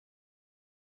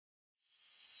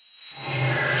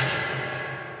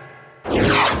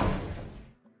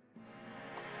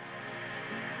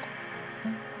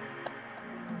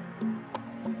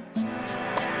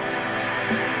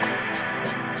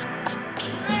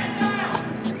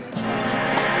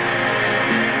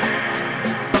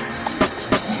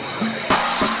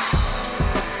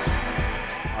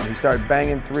started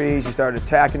banging threes, he started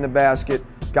attacking the basket.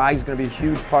 Geiger's going to be a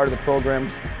huge part of the program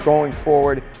going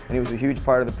forward, and he was a huge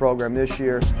part of the program this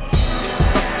year.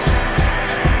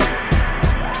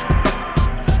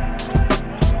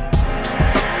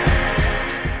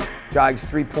 Geiger's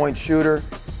three-point shooter,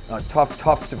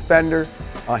 tough defender,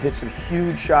 hit some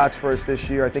huge shots for us this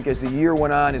year. I think as the year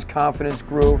went on, his confidence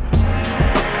grew.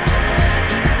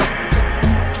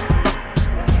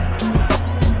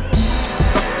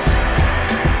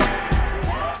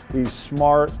 He's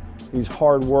smart, he's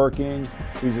hardworking,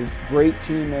 he's a great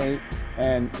teammate,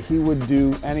 and he would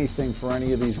do anything for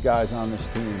any of these guys on this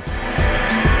team.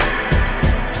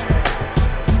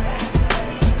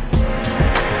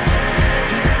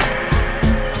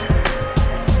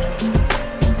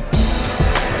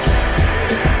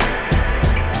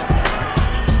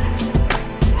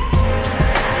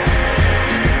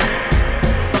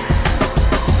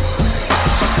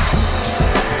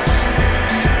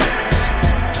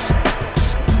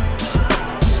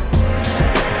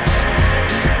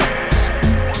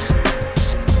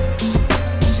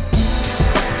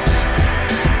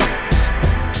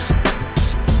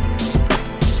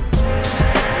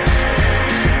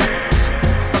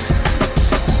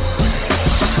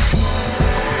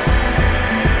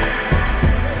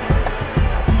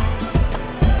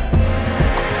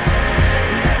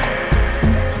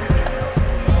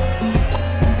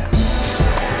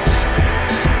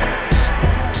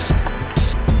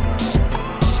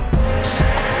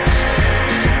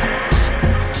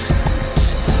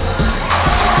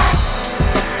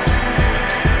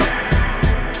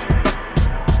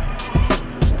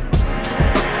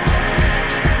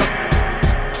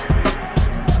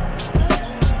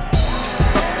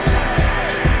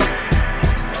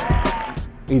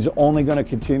 He's only going to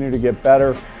continue to get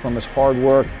better from his hard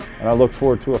work, and I look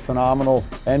forward to a phenomenal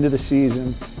end of the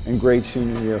season and great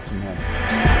senior year from him.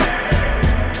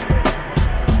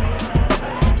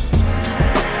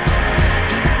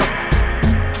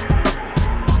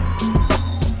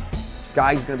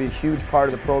 Geiger's going to be a huge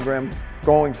part of the program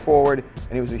going forward,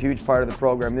 and he was a huge part of the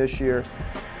program this year.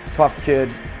 Tough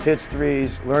kid, hits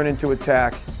threes, learning to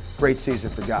attack. Great season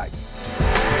for Geiger.